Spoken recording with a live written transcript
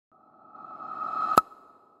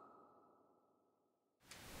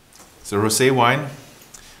It's a rosé wine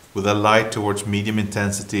with a light towards medium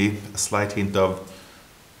intensity, a slight hint of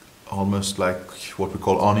almost like what we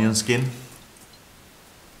call onion skin.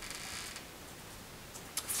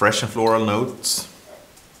 Fresh and floral notes.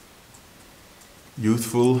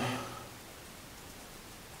 Youthful.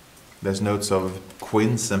 There's notes of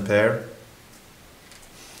quince and pear.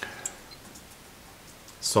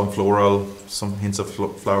 Some floral, some hints of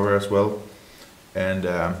flower as well. And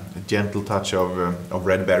a gentle touch of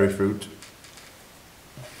red berry fruit.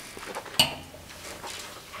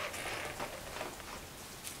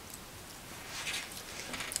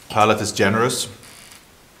 Palate is generous,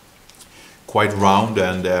 quite round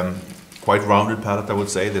and quite rounded palate, I would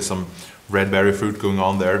say. There's some red berry fruit going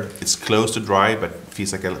on there. It's close to dry, but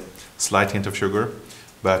feels like a slight hint of sugar,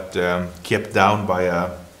 but kept down by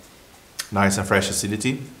a nice and fresh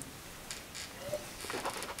acidity.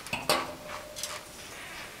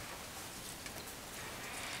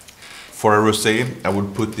 For a rosé, I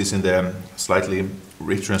would put this in the slightly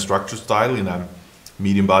richer and structured style, in a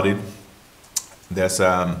medium-bodied. There's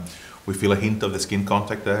we feel a hint of the skin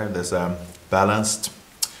contact there. There's a balanced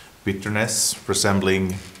bitterness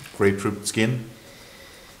resembling grapefruit skin,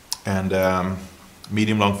 and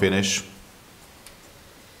medium long finish.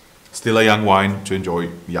 Still a young wine to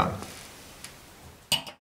enjoy young.